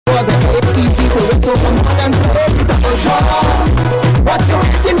it easy to win, so come on and play the double draw. What you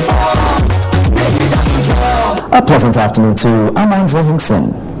waiting for? Play the double draw. A pleasant afternoon to I'm Andre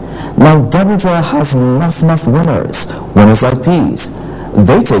Hinkson. Now, double draw has enough winners. Winners like peas.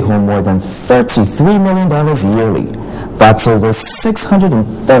 They take home more than $33 million yearly. That's over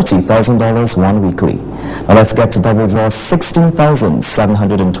 $630,000 won weekly. Now let's get to double draw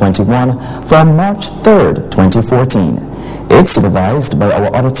 16,721 from March 3rd, 2014. It's supervised by our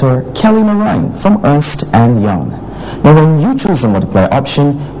auditor, Kelly Marine from Ernst & Young. Now when you choose the multiplier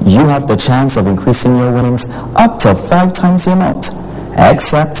option, you have the chance of increasing your winnings up to 5 times the amount,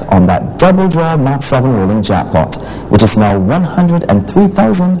 except on that double draw Mat 7 rolling jackpot, which is now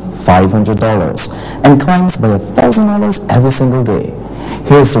 $103,500 and climbs by $1,000 every single day.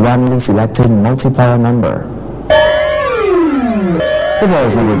 Here's the randomly selected multiplier number. The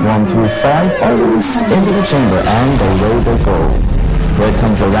balls numbered 1 through 5 are released into the chamber and away they go. Here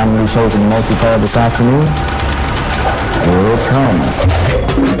comes the randomly chosen multiplier this afternoon. Here it comes.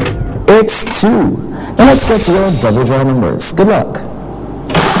 It's 2. Now let's get to your double draw numbers. Good luck.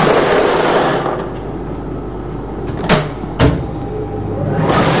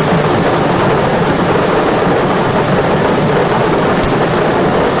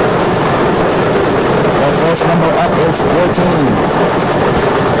 First number up is 14.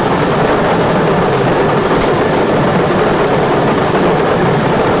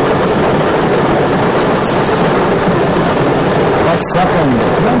 The second,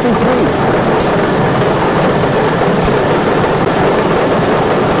 23.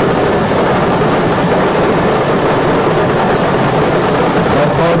 The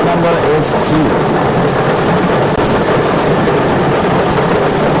third number is 2.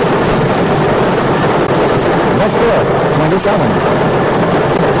 The fourth, 27.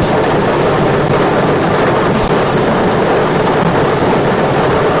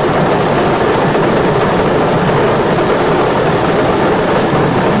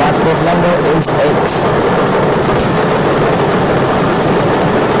 That fourth number is 8.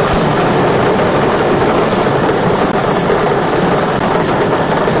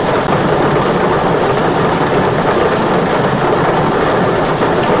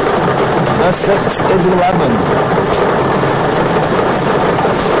 The 6 is 11.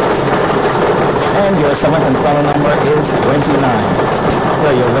 And your seventh and final number is 29. Here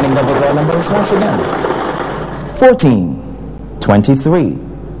are your winning double draw numbers once again. 14, 23,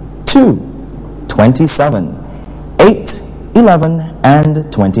 2, 27, 8, 11,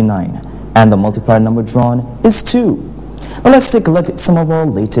 and 29. And the multiplier number drawn is 2. Now let's take a look at some of our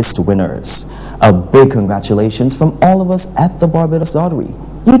latest winners. A big congratulations from all of us at the Barbados Lottery.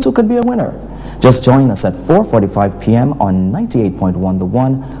 You too could be a winner. Just join us at 4:45 p.m. on 98.1 The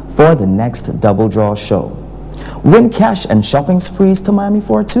One for the next double draw show. Win cash and shopping sprees to Miami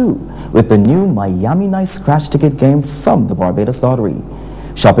for 2 with the new Miami Nice Scratch Ticket game from the Barbados Lottery.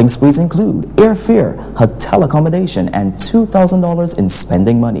 Shopping sprees include airfare, hotel accommodation, and $2,000 in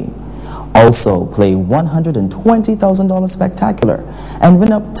spending money. Also, play $120,000 spectacular and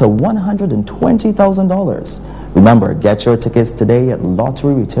win up to $120,000. Remember, get your tickets today at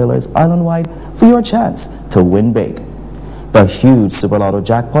lottery retailers island-wide for your chance to win big. The huge Super Lotto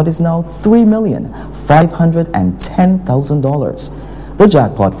jackpot is now $3,510,000. The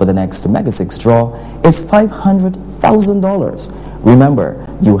jackpot for the next Mega 6 draw is $500,000. Remember,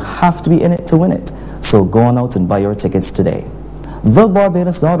 you have to be in it to win it, so go on out and buy your tickets today. The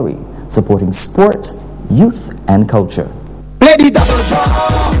Barbados Lottery, supporting sport, youth, and culture. Play the double draw.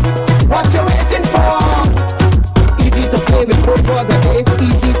 Watch your